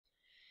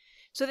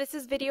So this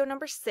is video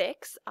number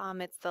 6.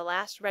 It's the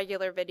last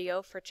regular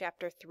video for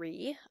chapter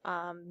 3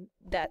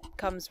 that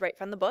comes right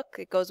from the book.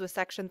 It goes with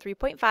section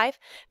 3.5,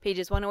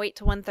 pages 108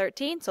 to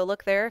 113. So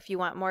look there if you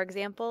want more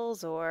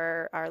examples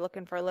or are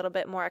looking for a little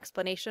bit more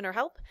explanation or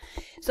help.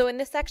 So in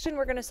this section,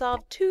 we're going to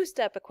solve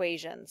two-step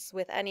equations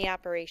with any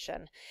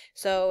operation.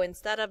 So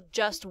instead of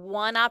just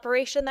one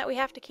operation that we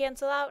have to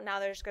cancel out, now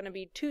there's going to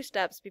be 2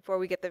 steps before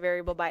we get the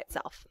variable by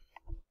itself.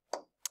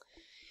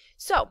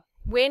 So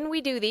when we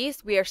do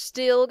these, we are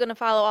still going to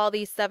follow all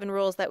these 7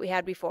 rules that we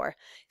had before.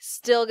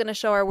 Still going to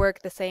show our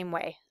work the same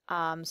way.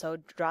 So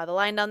draw the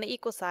line down the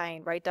equal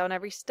sign, write down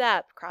every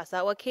step, cross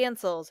out what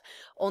cancels,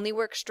 only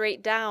work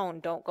straight down,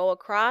 don't go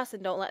across,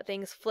 and don't let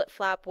things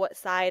flip-flop what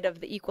side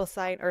of the equal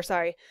sign, or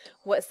sorry,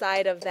 what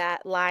side of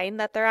that line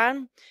that they're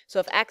on.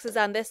 So if x is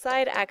on this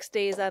side, x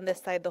stays on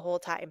this side the whole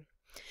time.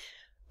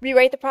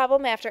 Rewrite the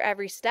problem after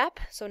every step.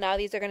 So now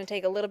these are going to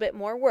take a little bit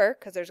more work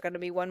because there's going to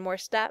be one more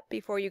step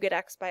before you get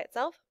x by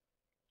itself.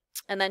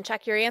 And then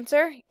check your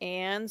answer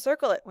and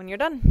circle it when you're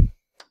done.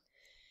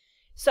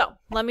 So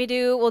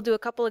we'll do a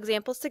couple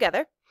examples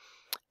together.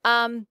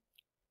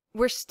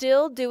 We're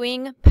still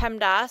doing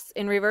PEMDAS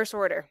in reverse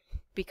order.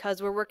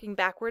 Because we're working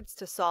backwards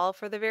to solve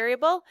for the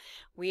variable,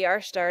 we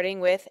are starting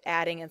with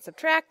adding and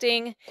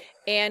subtracting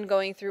and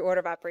going through order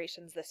of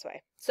operations this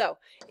way. So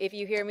if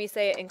you hear me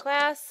say it in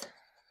class,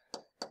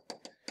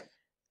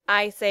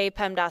 I say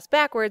PEMDAS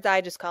backwards,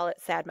 I just call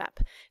it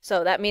SADMAP.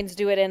 So that means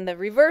do it in the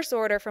reverse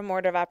order from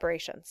order of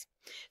operations.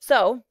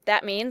 So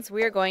that means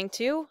we're going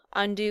to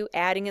undo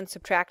adding and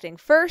subtracting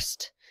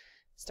first,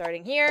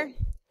 starting here,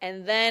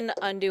 and then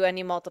undo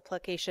any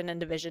multiplication and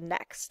division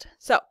next.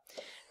 So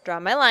draw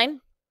my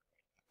line.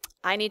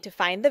 I need to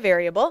find the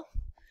variable.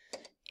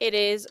 It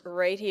is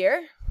right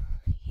here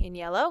in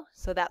yellow,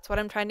 so that's what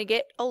I'm trying to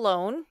get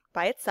alone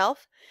by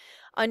itself.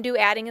 Undo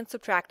adding and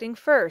subtracting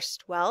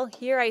first. Well,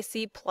 here I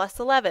see plus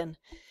 11.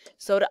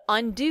 So to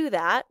undo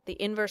that, the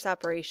inverse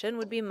operation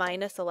would be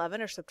minus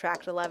 11 or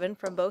subtract 11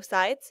 from both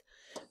sides.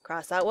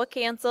 Cross out what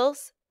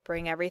cancels.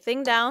 Bring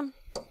everything down.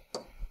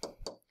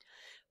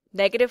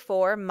 Negative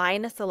 4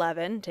 minus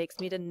 11 takes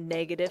me to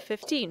negative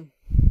 15.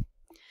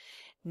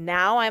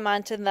 Now I'm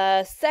on to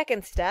the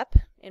second step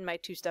in my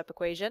 2-step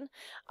equation,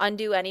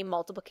 undo any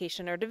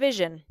multiplication or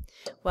division.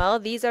 Well,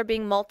 these are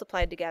being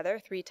multiplied together,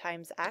 3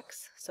 times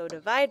x, so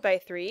divide by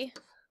 3.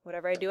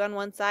 Whatever I do on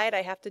one side,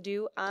 I have to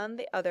do on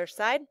the other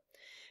side.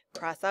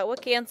 Cross out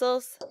what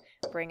cancels,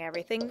 bring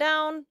everything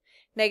down.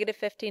 Negative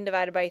 15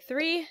 divided by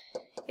 3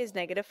 is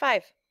negative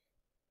 5.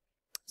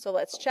 So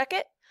let's check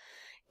it.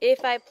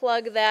 If I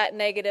plug that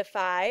negative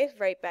 5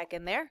 right back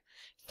in there,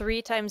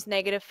 3 times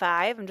negative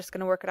 5, I'm just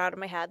going to work it out in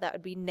my head, that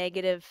would be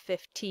negative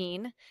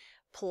 15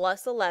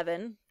 plus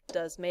 11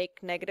 does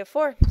make negative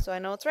 4, so I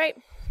know it's right.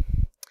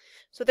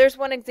 So there's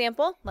one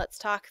example. Let's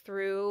talk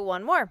through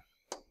one more.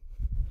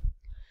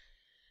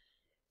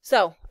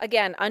 So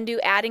again, undo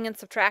adding and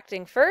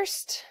subtracting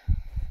first.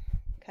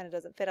 Kind of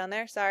doesn't fit on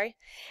there, sorry.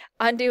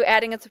 Undo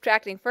adding and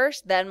subtracting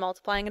first, then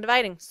multiplying and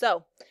dividing.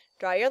 So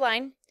draw your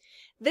line.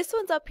 This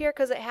one's up here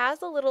because it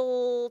has a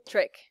little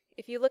trick.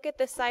 If you look at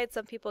this side,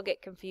 some people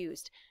get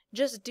confused.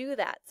 Just do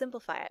that.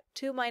 Simplify it.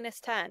 2 minus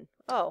 10.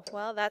 Oh,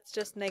 well, that's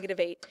just negative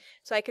 8.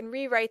 So I can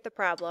rewrite the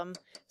problem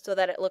so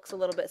that it looks a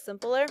little bit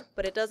simpler,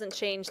 but it doesn't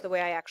change the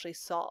way I actually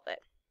solve it.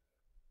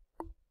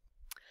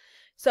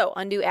 So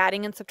undo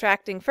adding and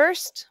subtracting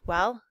first.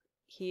 Well,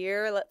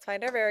 here, let's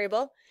find our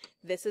variable.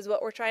 This is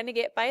what we're trying to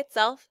get by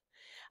itself.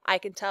 I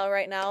can tell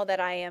right now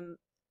that I am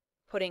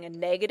putting a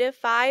negative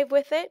 5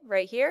 with it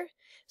right here.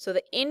 So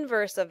the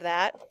inverse of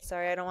that,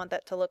 sorry, I don't want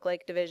that to look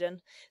like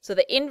division. So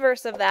the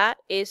inverse of that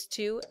is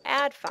to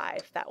add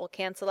 5. That will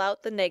cancel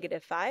out the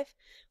negative 5.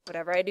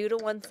 Whatever I do to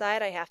one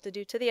side, I have to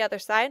do to the other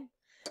side.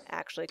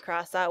 Actually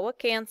cross out what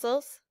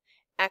cancels.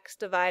 X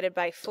divided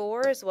by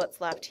 4 is what's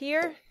left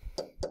here.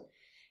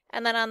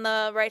 And then on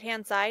the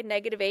right-hand side,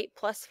 negative 8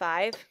 plus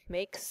 5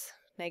 makes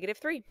negative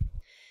 3.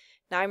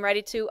 Now I'm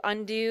ready to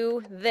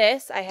undo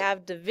this. I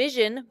have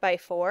division by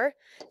 4,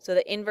 so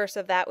the inverse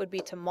of that would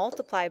be to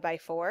multiply by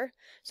 4.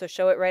 So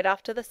show it right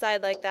off to the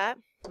side like that.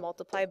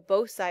 Multiply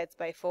both sides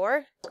by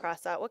 4.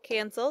 Cross out what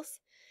cancels.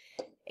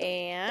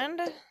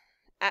 And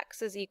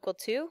x is equal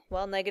to,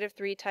 well, negative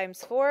 3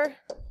 times 4,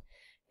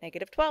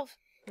 negative 12.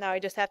 Now I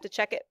just have to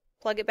check it,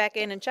 plug it back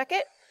in and check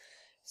it.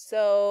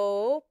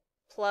 So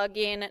plug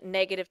in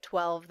negative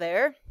 12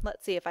 there.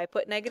 Let's see, if I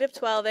put negative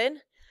 12 in,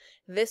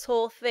 this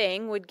whole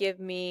thing would give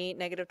me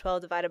negative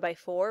 12 divided by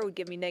 4 would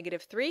give me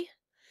negative 3.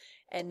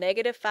 And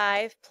negative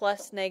 5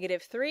 plus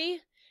negative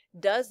 3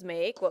 does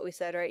make what we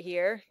said right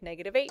here,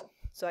 negative 8.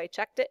 So I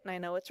checked it and I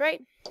know it's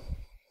right.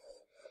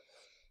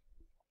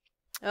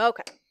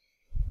 Okay.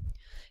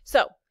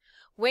 So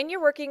when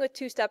you're working with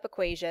 2-step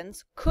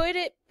equations, could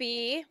it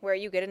be where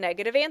you get a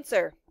negative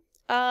answer?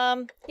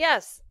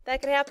 Yes,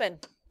 that could happen.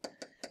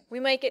 We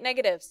might get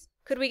negatives.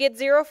 Could we get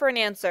 0 for an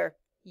answer?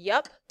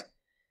 Yup.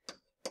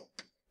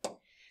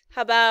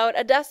 How about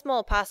a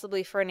decimal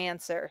possibly for an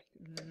answer?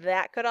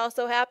 That could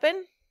also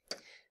happen.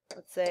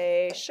 Let's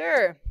say,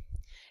 sure.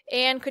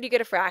 And could you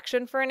get a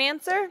fraction for an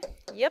answer?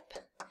 Yep.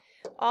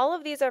 All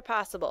of these are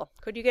possible.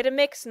 Could you get a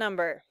mixed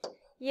number?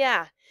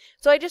 Yeah.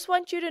 So I just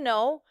want you to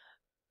know,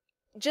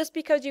 just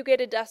because you get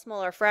a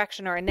decimal or a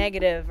fraction or a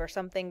negative or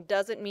something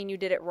doesn't mean you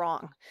did it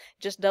wrong.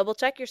 Just double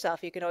check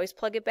yourself. You can always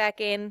plug it back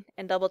in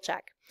and double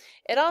check.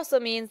 It also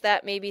means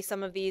that maybe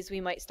some of these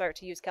we might start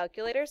to use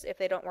calculators if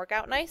they don't work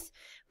out nice,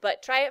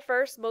 but try it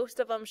first. Most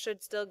of them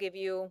should still give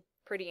you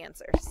pretty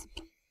answers.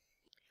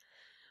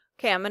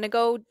 Okay, I'm going to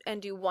go and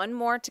do one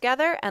more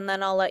together, and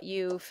then I'll let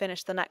you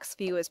finish the next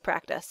few as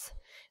practice.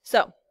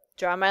 So,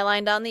 draw my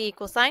line down the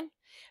equal sign,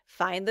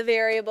 find the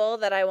variable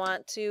that I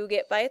want to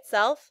get by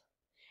itself,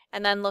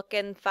 and then look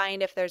and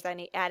find if there's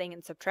any adding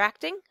and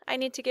subtracting I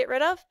need to get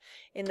rid of.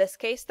 In this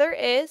case, there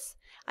is.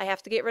 I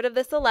have to get rid of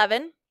this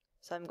 11,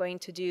 so I'm going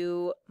to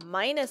do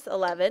minus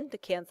 11 to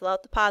cancel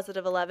out the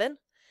positive 11.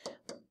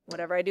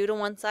 Whatever I do to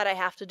one side, I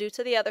have to do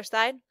to the other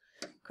side.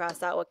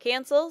 Cross out what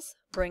cancels,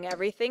 bring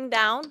everything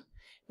down.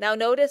 Now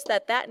notice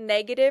that that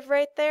negative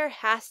right there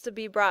has to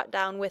be brought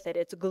down with it.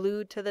 It's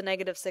glued to the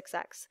negative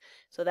 6x.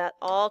 So that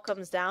all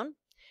comes down.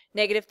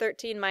 Negative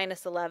 13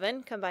 minus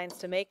 11 combines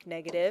to make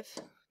negative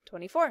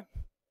 24.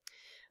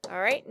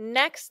 All right,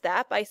 next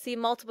step, I see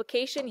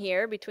multiplication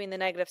here between the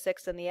negative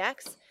 6 and the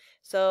x.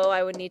 So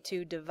I would need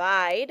to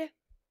divide.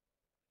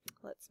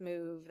 Let's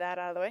move that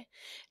out of the way.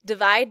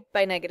 Divide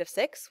by negative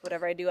 6.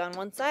 Whatever I do on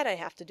one side, I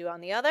have to do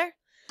on the other.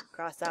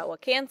 Cross out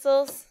what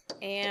cancels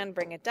and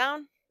bring it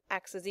down.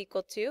 X is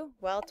equal to,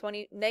 well,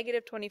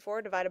 negative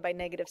 24 divided by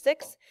negative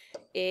 6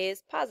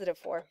 is positive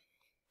 4.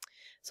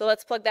 So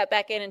let's plug that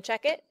back in and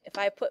check it. If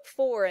I put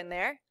 4 in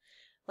there,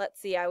 let's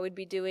see, I would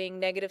be doing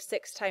negative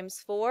 6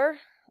 times 4,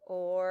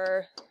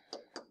 or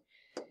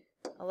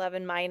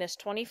 11 minus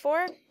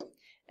 24,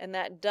 and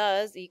that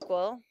does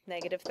equal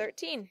negative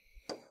 13.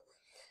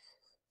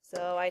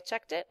 So I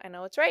checked it. I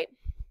know it's right.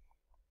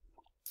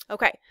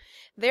 Okay,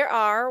 there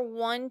are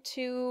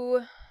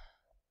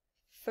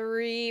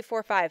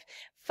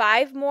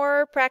 5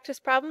 more practice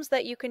problems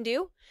that you can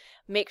do.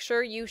 Make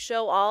sure you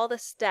show all the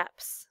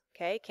steps.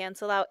 Okay,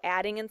 cancel out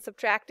adding and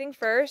subtracting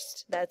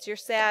first. That's your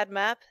SAD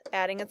map.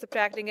 Adding and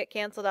subtracting get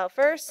canceled out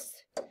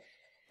first.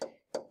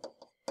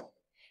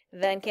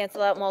 Then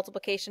cancel out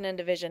multiplication and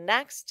division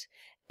next.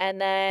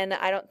 And then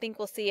I don't think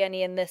we'll see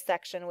any in this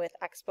section with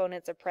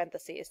exponents or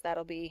parentheses.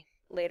 That'll be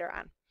later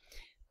on.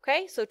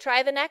 Okay, so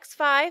try the next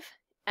 5,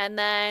 and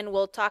then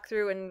we'll talk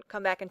through and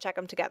come back and check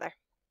them together.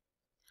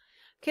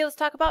 Okay, let's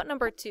talk about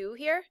number 2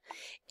 here.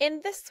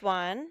 In this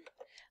one,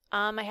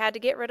 I had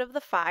to get rid of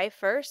the 5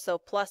 first, so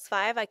plus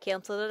 5, I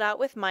canceled it out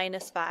with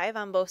minus 5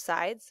 on both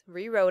sides,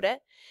 rewrote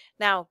it.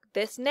 Now,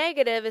 this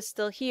negative is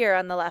still here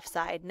on the left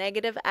side,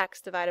 negative x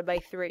divided by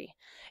 3.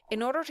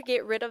 In order to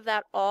get rid of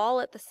that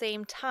all at the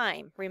same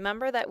time,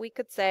 remember that we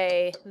could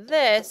say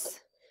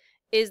this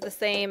is the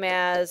same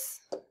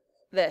as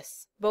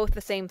this, both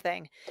the same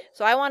thing.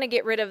 So I want to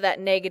get rid of that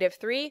negative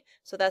 3,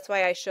 so that's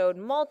why I showed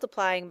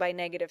multiplying by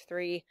negative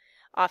 3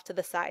 off to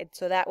the side.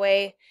 So that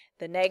way,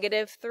 the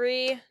negative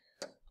 3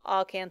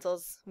 all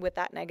cancels with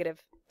that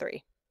negative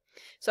 3.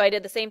 So I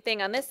did the same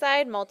thing on this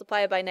side,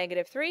 multiply by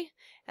negative 3,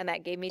 and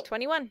that gave me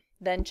 21.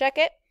 Then check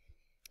it,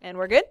 and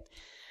we're good.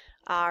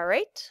 All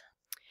right.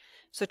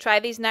 So try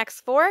these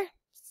next 4.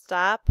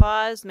 Stop,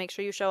 pause, make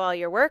sure you show all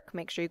your work,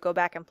 make sure you go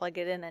back and plug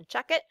it in and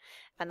check it,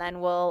 and then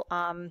we'll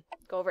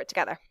go over it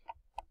together.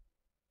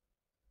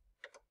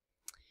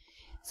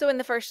 So in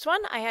the first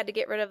one, I had to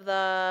get rid of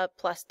the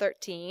plus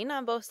 13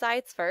 on both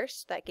sides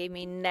first. That gave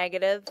me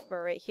negative,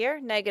 we're right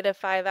here, negative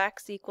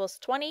 5x equals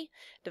 20.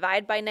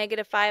 Divide by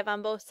negative 5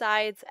 on both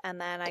sides,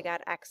 and then I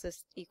got x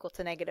is equal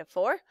to negative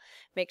 4.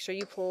 Make sure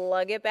you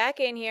plug it back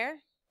in here.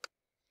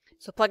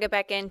 So plug it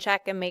back in,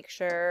 check, and make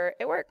sure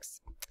it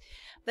works.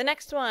 The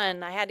next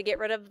one, I had to get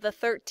rid of the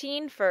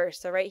 13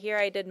 first. So right here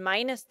I did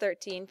minus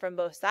 13 from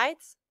both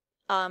sides.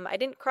 I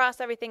didn't cross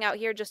everything out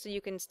here just so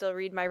you can still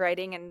read my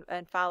writing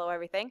and follow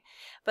everything.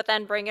 But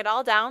then bring it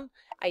all down.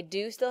 I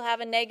do still have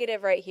a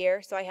negative right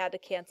here, so I had to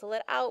cancel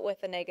it out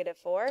with a negative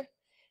 4,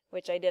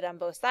 which I did on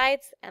both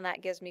sides, and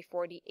that gives me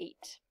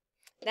 48.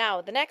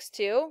 Now, the next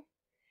two,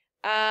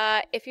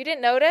 if you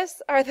didn't notice,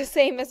 are the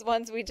same as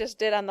ones we just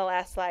did on the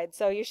last slide.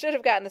 So you should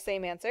have gotten the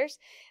same answers.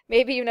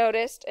 Maybe you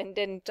noticed and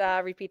didn't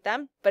repeat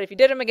them, but if you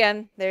did them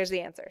again, there's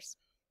the answers.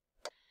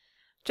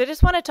 So I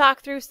just want to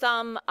talk through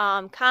some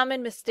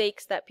common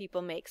mistakes that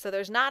people make. So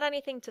there's not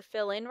anything to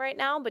fill in right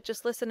now, but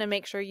just listen and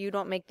make sure you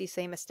don't make these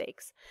same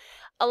mistakes.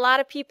 A lot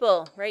of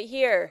people right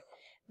here,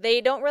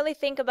 they don't really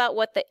think about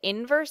what the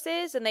inverse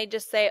is, and they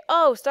just say,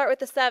 oh, start with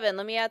the 7.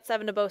 Let me add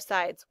 7 to both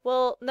sides.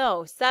 Well,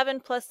 no, 7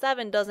 plus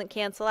 7 doesn't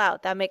cancel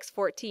out. That makes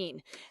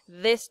 14.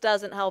 This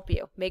doesn't help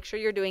you. Make sure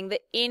you're doing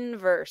the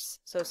inverse,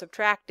 so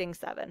subtracting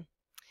 7.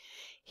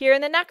 Here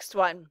in the next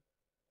one,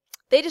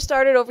 they just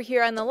started over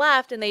here on the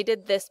left, and they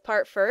did this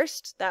part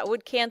first. That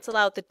would cancel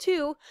out the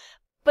 2,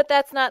 but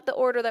that's not the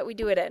order that we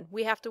do it in.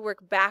 We have to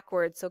work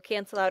backwards, so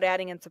cancel out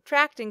adding and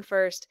subtracting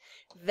first,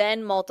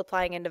 then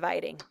multiplying and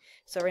dividing.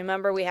 So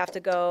remember, we have to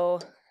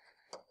go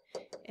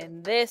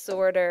in this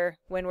order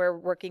when we're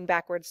working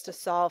backwards to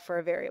solve for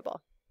a variable.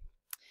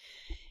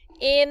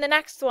 In the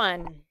next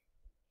one,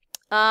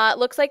 it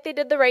looks like they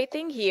did the right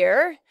thing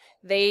here.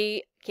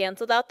 They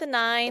canceled out the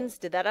 9s,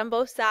 did that on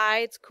both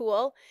sides,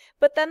 cool.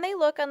 But then they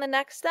look on the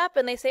next step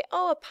and they say,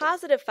 oh, a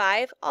positive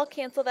 5, I'll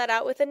cancel that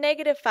out with a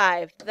negative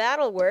 5.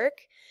 That'll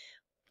work.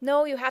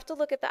 No, you have to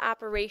look at the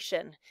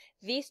operation.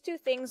 These two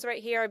things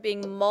right here are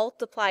being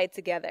multiplied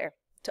together.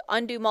 To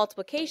undo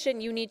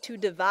multiplication, you need to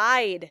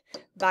divide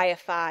by a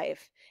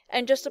 5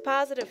 and just a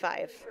positive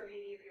 5.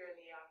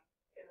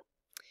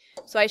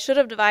 So I should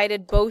have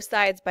divided both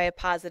sides by a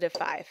positive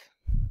 5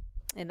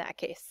 in that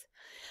case.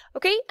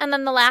 Okay, and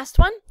then the last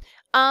one.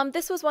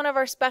 This was one of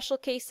our special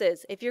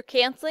cases. If you're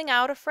canceling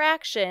out a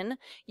fraction,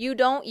 you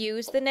don't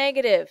use the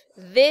negative.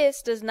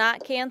 This does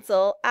not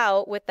cancel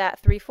out with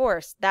that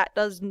 3/4. That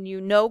does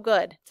you no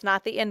good. It's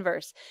not the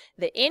inverse.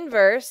 The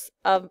inverse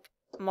of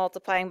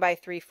multiplying by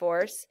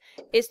 3/4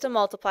 is to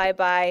multiply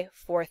by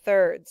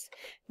 4/3.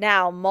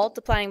 Now,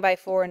 multiplying by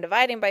 4 and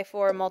dividing by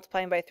 4,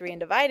 multiplying by 3 and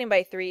dividing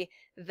by 3,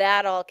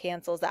 that all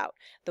cancels out.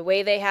 The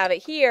way they have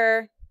it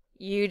here,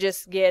 you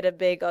just get a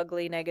big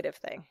ugly negative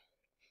thing.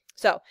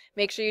 So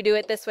make sure you do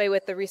it this way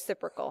with the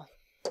reciprocal.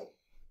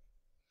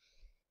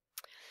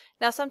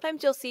 Now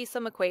sometimes you'll see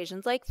some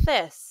equations like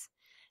this.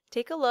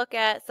 Take a look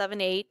at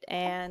 7, 8,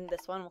 and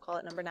this one, we'll call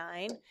it number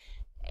 9,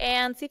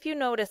 and see if you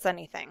notice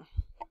anything.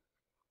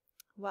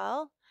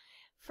 Well,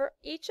 for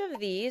each of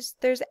these,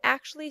 there's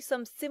actually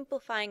some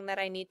simplifying that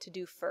I need to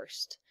do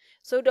first.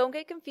 So don't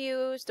get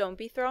confused, don't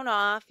be thrown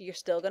off. You're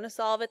still going to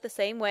solve it the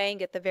same way and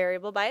get the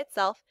variable by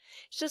itself.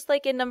 It's just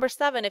like in number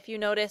 7, if you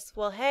notice,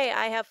 well, hey,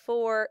 I have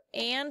 4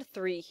 and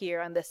 3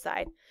 here on this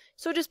side.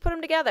 So just put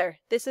them together.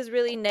 This is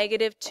really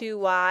negative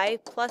 2y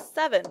plus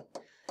 7.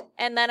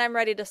 And then I'm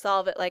ready to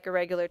solve it like a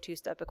regular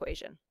two-step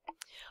equation.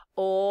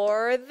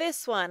 Or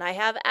this one, I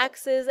have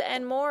x's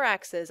and more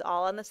x's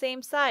all on the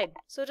same side.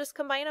 So just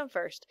combine them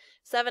first.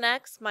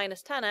 7x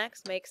minus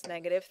 10x makes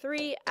negative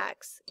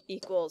 3x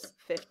equals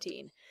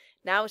 15.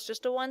 Now it's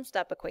just a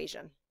one-step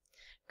equation.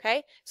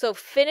 Okay, so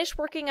finish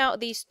working out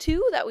these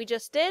two that we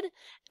just did,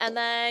 and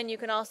then you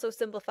can also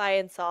simplify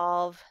and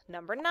solve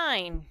number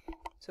 9.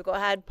 So go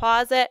ahead,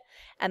 pause it,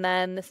 and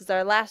then this is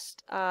our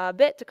last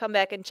bit to come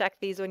back and check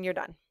these when you're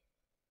done.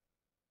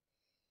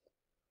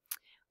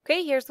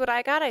 Okay, here's what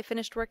I got. I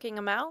finished working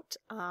them out,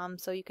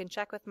 so you can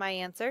check with my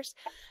answers.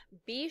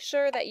 Be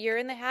sure that you're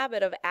in the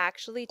habit of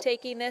actually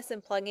taking this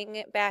and plugging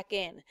it back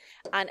in.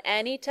 On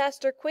any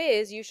test or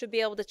quiz, you should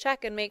be able to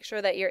check and make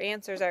sure that your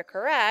answers are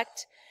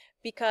correct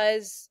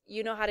because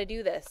you know how to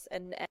do this.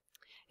 And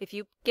if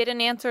you get an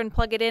answer and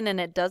plug it in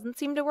and it doesn't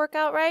seem to work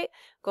out right,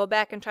 go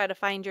back and try to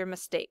find your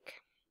mistake.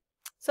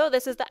 So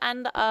this is the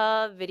end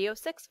of video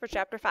 6 for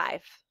chapter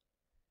 5.